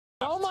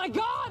my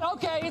God!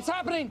 Okay, it's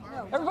happening.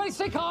 Everybody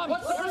stay calm.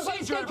 What's the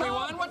procedure,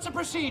 everyone? What's the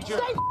procedure?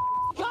 Stay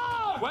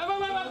calm! Wait.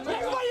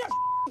 Everybody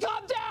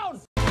calm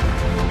down!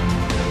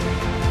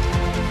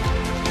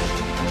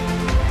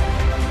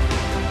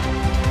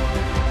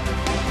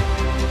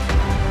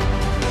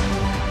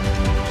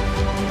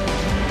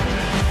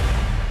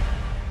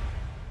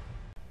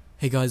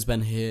 Hey guys,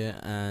 Ben here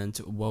and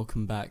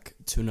welcome back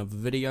to another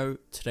video.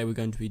 Today we're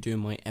going to be doing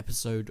my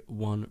episode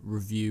 1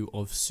 review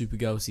of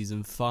Supergirl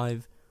season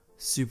 5.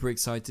 Super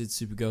excited,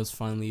 Supergirl's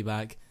finally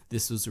back.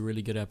 This was a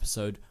really good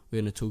episode.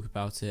 We're going to talk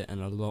about it and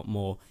a lot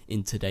more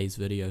in today's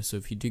video. So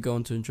if you do go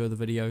on to enjoy the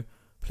video,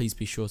 please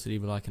be sure to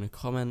leave a like and a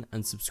comment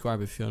and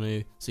subscribe if you're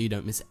new so you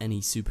don't miss any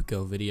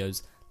Supergirl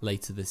videos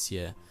later this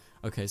year.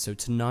 Okay, so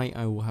tonight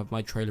I will have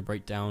my trailer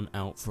breakdown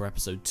out for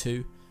episode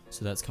 2.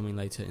 So that's coming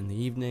later in the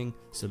evening,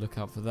 so look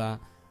out for that.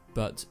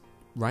 But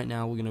right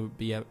now we're going to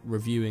be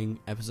reviewing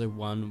episode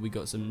 1. We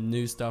got some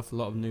new stuff, a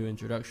lot of new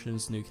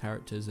introductions, new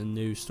characters and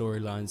new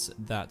storylines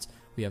that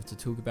we have to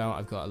talk about.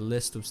 I've got a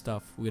list of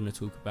stuff we're going to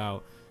talk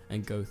about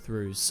and go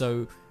through.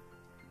 So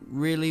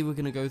really we're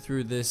going to go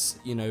through this,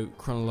 you know,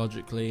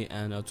 chronologically,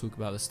 and I'll talk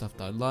about the stuff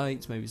that I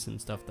liked, maybe some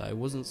stuff that I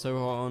wasn't so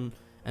hot on,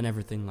 and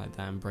everything like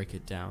that, and break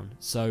it down.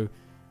 So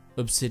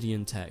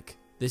Obsidian Tech.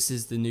 This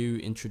is the new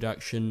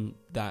introduction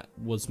that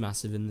was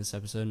massive in this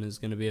episode and is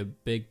going to be a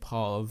big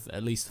part of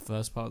at least the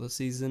first part of the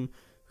season,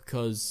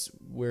 because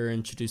we're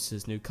introduced to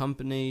this new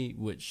company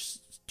which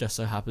just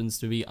so happens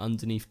to be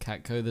underneath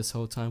Catco this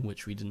whole time,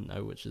 which we didn't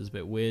know, which is a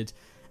bit weird.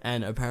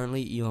 And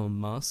apparently Elon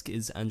Musk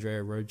is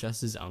Andrea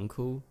Rojas'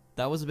 uncle.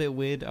 That was a bit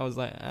weird. I was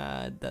like,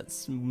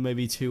 that's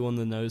maybe too on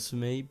the nose for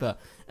me.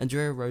 But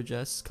Andrea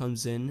Rojas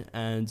comes in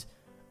and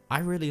I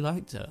really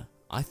liked her.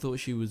 I thought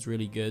she was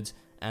really good.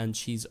 And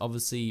she's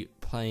obviously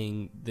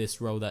playing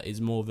this role that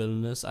is more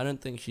villainous. I don't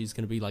think she's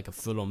going to be like a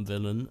full-on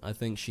villain. I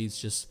think she's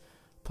just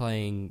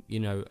playing, you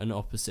know, an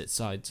opposite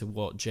side to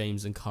what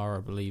James and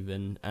Kara believe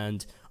in.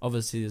 And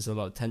obviously there's a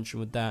lot of tension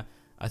with that.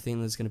 I think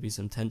there's going to be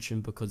some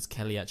tension because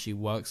Kelly actually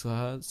works for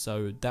her.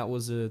 So that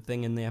was a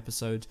thing in the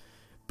episode.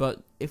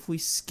 But if we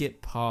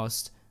skip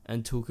past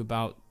and talk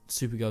about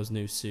Supergirl's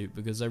new suit,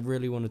 because I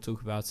really want to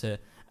talk about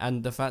it,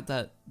 and the fact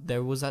that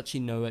there was actually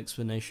no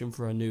explanation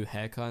for a new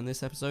haircut in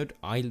this episode,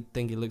 I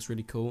think it looks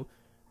really cool.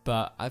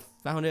 But I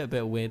found it a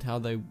bit weird how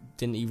they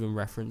didn't even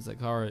reference that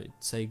Kara,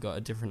 say, got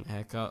a different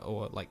haircut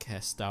or like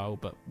hairstyle,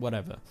 but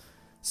whatever.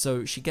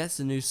 So she gets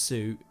a new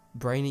suit,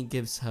 Brainy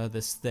gives her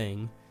this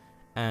thing,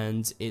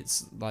 and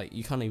it's like,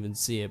 you can't even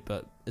see it,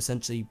 but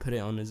essentially you put it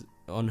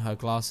on her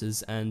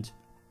glasses, and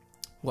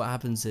what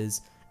happens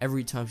is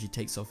every time she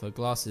takes off her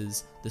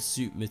glasses, the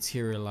suit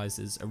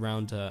materializes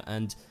around her,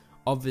 and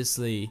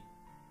obviously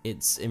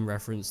it's in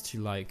reference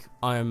to like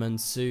Iron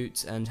Man's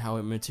suit and how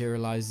it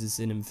materializes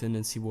in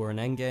Infinity War and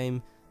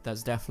Endgame.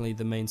 That's definitely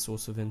the main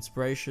source of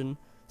inspiration.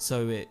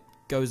 So it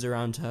goes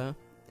around her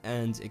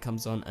and it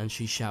comes on and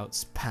she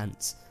shouts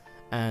pants,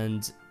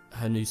 and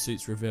her new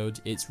suit's revealed.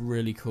 It's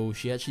really cool.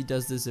 She actually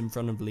does this in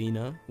front of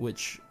Lena,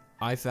 which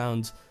I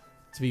found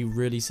to be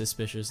really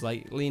suspicious.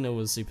 Like, Lena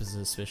was super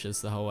suspicious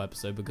the whole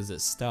episode because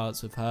it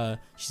starts with her,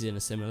 she's in a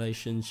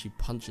simulation, she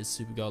punches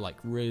Supergirl like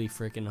really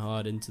freaking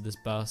hard into this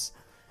bus,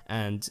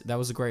 and that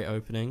was a great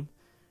opening.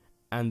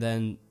 And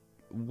then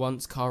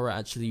once Kara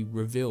actually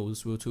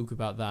reveals, we'll talk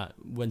about that,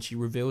 when she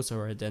reveals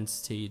her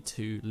identity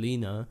to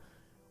Lena,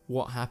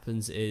 what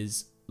happens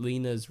is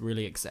Lena's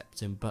really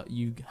accepting, but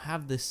you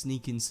have this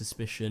sneaking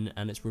suspicion,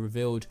 and it's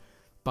revealed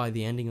by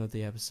the ending of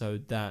the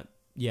episode that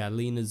yeah,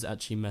 Lena's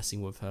actually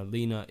messing with her.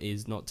 Lena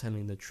is not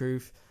telling the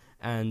truth,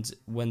 and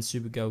when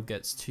Supergirl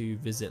gets to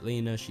visit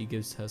Lena, she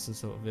gives her some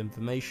sort of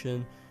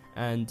information,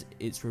 and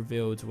it's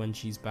revealed when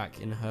she's back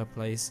in her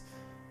place,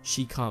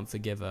 she can't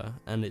forgive her,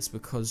 and it's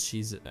because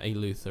she's a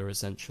Luthor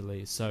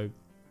essentially. So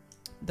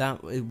that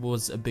it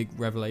was a big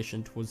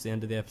revelation towards the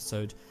end of the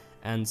episode,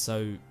 and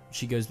so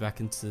she goes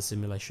back into the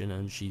simulation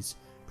and she's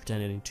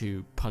pretending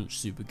to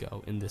punch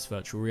Supergirl in this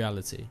virtual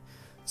reality.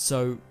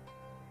 So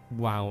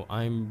wow,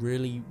 I'm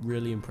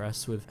really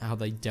impressed with how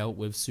they dealt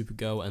with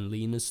Supergirl and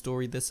Lena's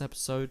story this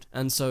episode.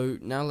 And so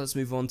now let's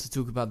move on to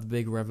talk about the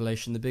big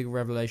revelation. The big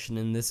revelation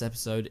in this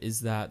episode is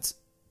that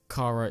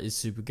Kara is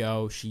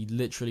Supergirl. She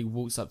literally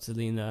walks up to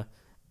Lena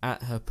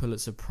at her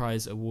Pulitzer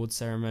Prize award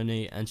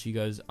ceremony and she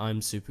goes, "I'm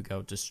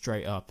Supergirl," just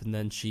straight up, and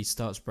then she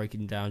starts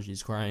breaking down,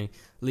 she's crying.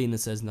 Lena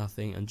says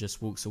nothing and just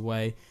walks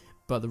away.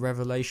 But the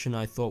revelation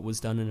I thought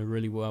was done in a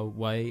really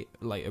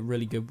like a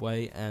really good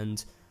way,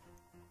 and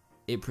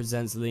it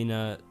presents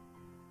Lena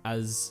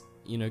as,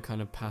 you know,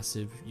 kind of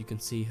passive. You can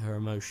see her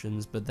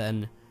emotions, but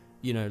then,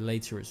 you know,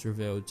 later it's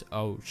revealed,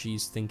 oh,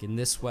 she's thinking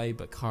this way,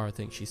 but Kara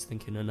thinks she's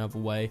thinking another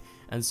way.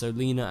 And so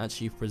Lena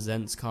actually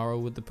presents Kara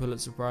with the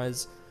Pulitzer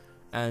Prize,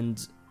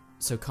 and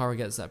so Kara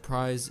gets that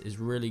prize. Is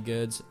really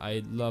good.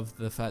 I love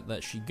the fact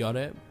that she got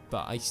it,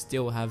 but I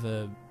still have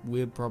a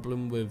weird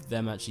problem with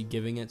them actually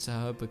giving it to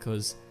her,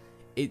 because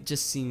it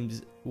just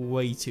seems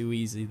way too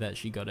easy that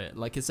she got it.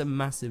 Like, it's a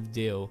massive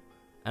deal,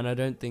 and I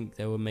don't think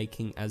they were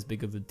making as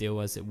big of a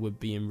deal as it would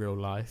be in real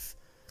life.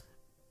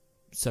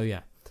 So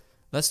yeah,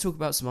 let's talk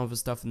about some other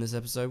stuff in this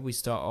episode. We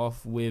start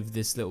off with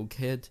this little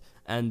kid,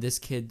 and this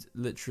kid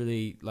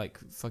literally like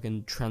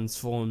fucking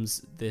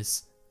transforms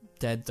this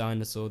dead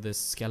dinosaur, this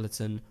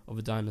skeleton of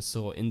a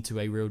dinosaur, into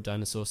a real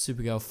dinosaur.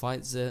 Supergirl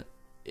fights it.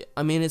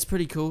 I mean, it's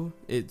pretty cool.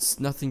 It's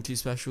nothing too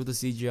special. The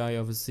CGI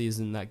obviously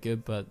isn't that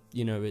good, but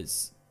you know,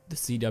 it's the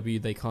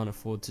CW. They can't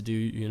afford to do,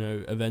 you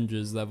know,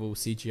 Avengers level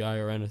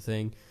CGI or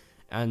anything.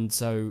 And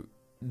so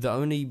the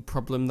only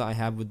problem that I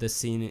have with this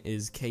scene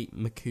is Kate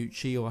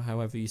Micucci, or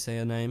however you say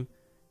her name.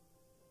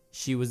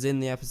 She was in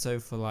the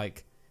episode for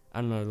like, I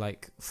don't know,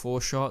 like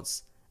 4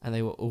 shots, and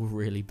they were all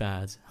really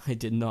bad. I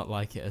did not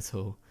like it at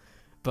all.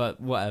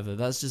 But whatever,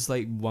 that's just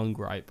like one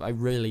gripe. I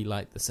really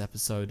like this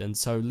episode. And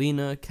so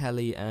Lena,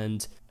 Kelly,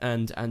 and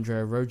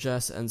Andrea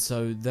Rojas, and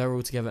so they're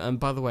all together. And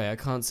by the way, I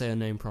can't say her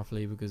name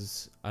properly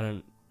because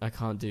I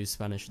can't do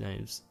Spanish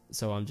names.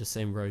 So I'm just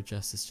saying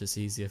Rojas, it's just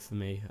easier for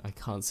me. I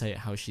can't say it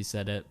how she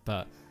said it,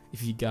 but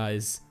if you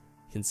guys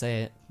can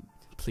say it,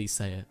 please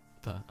say it.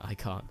 But I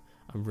can't.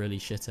 I'm really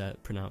shit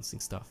at pronouncing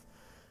stuff.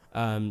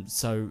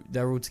 So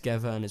they're all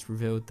together, and it's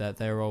revealed that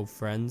they're old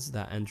friends,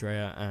 that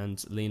Andrea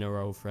and Lena are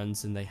old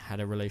friends, and they had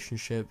a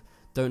relationship.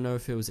 Don't know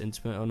if it was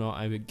intimate or not.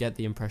 I would get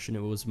the impression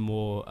it was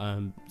more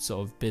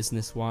sort of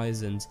business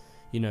wise, and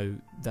you know,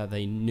 that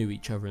they knew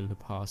each other in the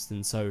past.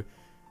 And so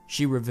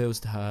she reveals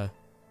to her,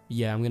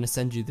 yeah, I'm going to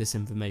send you this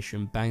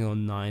information bang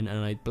on 9,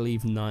 and I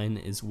believe 9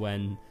 is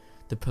when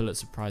the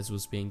Pulitzer Prize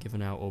was being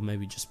given out, or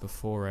maybe just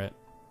before it.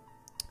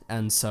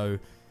 And so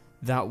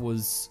that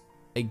was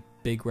a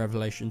big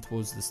revelation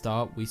towards the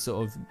start. We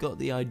sort of got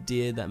the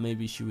idea that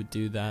maybe she would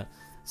do that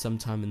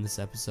sometime in this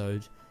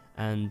episode.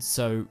 And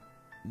so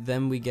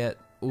then we get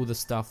all the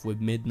stuff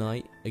with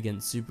Midnight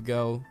against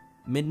Supergirl.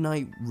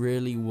 Midnight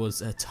really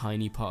was a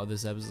tiny part of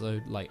this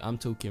episode. Like, I'm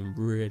talking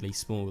really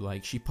small.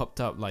 Like, she popped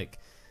up like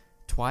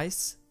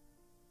twice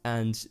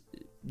and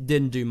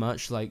didn't do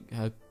much. Like,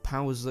 her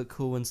powers look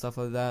cool and stuff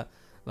like that.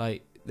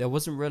 Like, there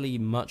wasn't really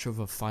much of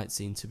a fight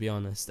scene, to be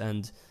honest,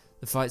 and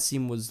the fight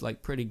scene was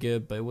like pretty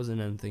good, but it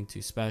wasn't anything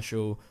too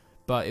special.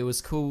 But it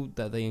was cool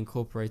that they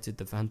incorporated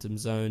the Phantom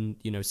Zone.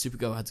 You know,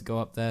 Supergirl had to go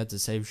up there to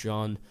save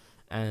Jean,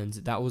 and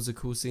that was a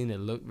cool scene. It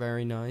looked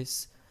very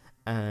nice.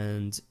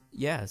 And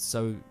yeah,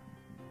 so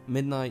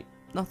Midnight,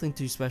 nothing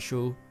too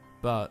special,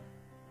 but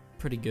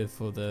pretty good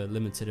for the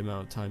limited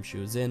amount of time she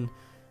was in.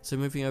 So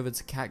moving over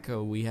to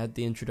Catgirl, we had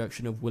the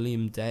introduction of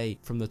William Day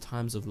from the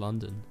Times of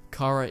London.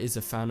 Kara is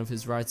a fan of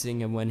his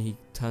writing, and when he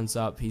turns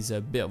up, he's a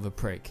bit of a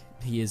prick.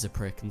 He is a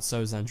prick, and so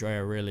is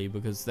Andrea, really,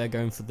 because they're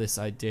going for this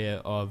idea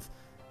of,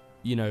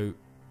 you know,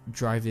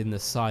 driving the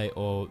site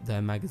or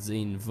their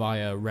magazine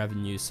via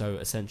revenue, so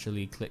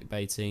essentially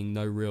clickbaiting,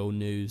 no real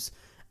news,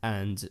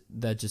 and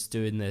they're just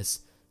doing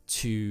this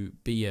to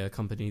be a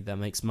company that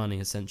makes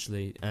money,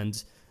 essentially.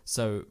 And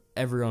so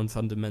everyone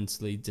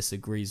fundamentally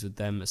disagrees with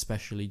them,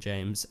 especially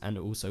James, and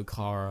also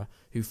Kara,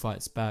 who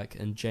fights back,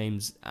 and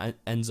James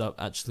ends up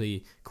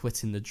actually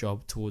quitting the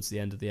job towards the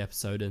end of the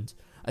episode. And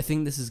I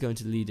think this is going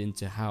to lead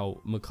into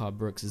how Makar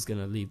Brooks is going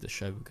to leave the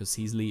show, because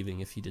he's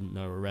leaving, if you didn't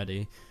know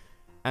already.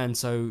 And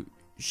so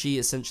she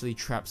essentially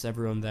traps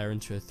everyone there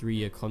into a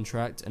 3-year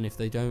contract, and if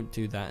they don't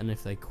do that, and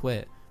if they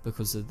quit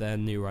because of their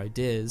new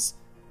ideas,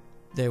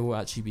 they will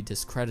actually be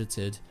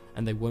discredited,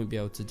 and they won't be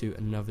able to do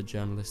another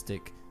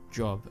journalistic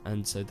job.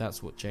 And so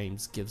that's what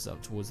James gives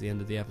up towards the end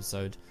of the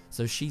episode.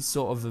 So she's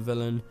sort of a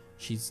villain.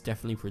 She's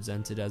definitely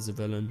presented as a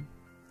villain.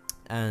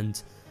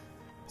 And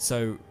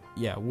so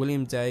yeah,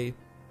 William Day,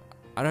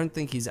 I don't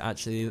think he's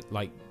actually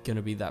like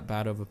gonna be that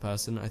bad of a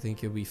person. I think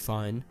he'll be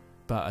fine,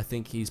 but I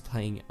think he's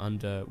playing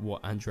under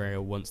what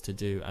Andrea wants to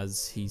do,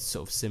 as he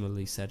sort of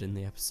similarly said in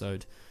the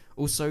episode.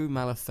 Also,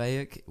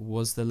 Malafaic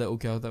was the little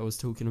girl that I was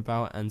talking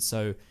about, and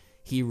so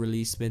he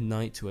released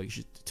Midnight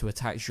to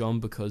attack Jean,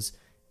 because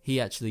he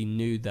actually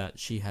knew that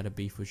she had a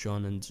beef with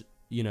Jean, and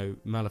you know,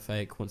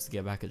 Malafaic wants to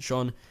get back at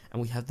Jean.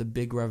 And we have the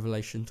big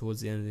revelation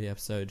towards the end of the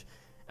episode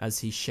as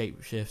he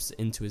shapeshifts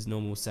into his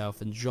normal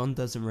self, and Jean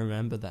doesn't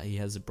remember that he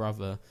has a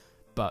brother,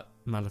 but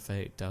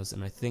Malafaic does.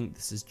 And I think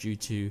this is due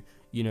to,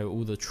 you know,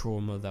 all the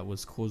trauma that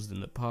was caused in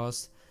the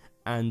past,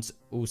 and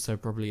also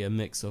probably a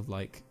mix of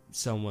like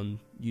someone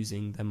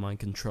using their mind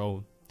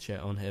control shit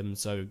on him,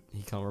 so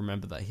he can't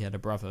remember that he had a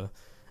brother.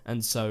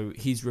 And so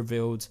he's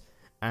revealed,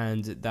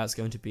 and that's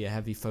going to be a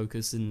heavy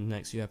focus in the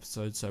next few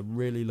episodes, so I'm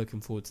really looking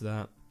forward to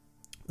that.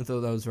 I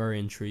thought that was very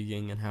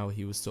intriguing, and how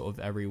he was sort of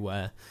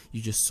everywhere.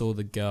 You just saw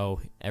the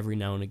girl every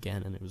now and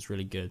again, and it was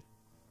really good.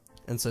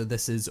 And so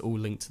this is all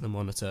linked to the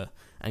Monitor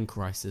and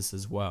Crisis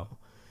as well.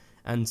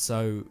 And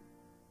so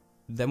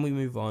then we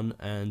move on,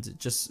 and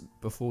just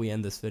before we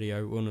end this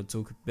video, we want to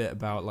talk a bit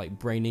about like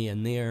Brainy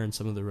and Nia and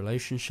some of the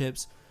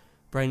relationships.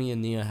 Brainy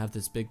and Nia have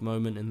this big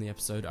moment in the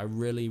episode. I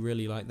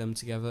really like them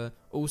together.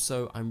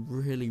 Also, I'm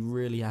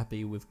really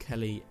happy with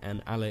Kelly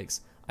and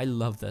Alex. I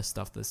love their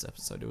stuff this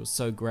episode. It was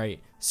so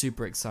great.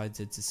 Super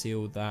excited to see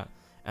all that.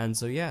 And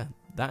so yeah,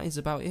 that is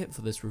about it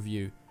for this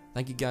review.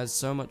 Thank you guys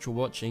so much for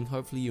watching.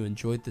 Hopefully you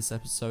enjoyed this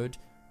episode.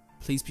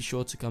 Please be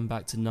sure to come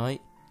back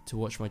tonight to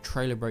watch my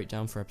trailer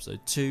breakdown for episode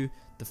 2.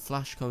 The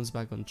Flash comes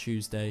back on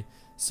Tuesday,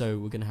 so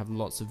we're going to have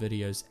lots of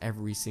videos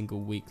every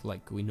single week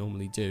like we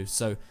normally do.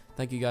 So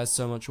thank you guys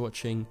so much for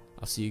watching.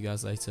 I'll see you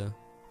guys later.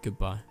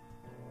 Goodbye.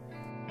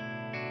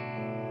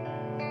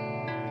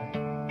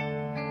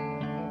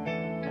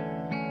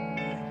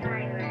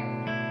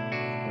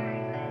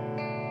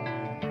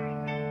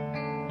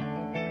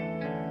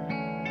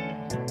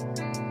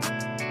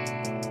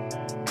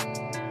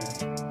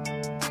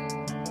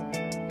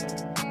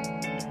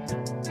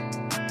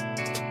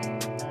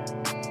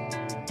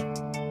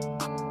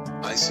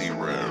 I see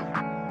red.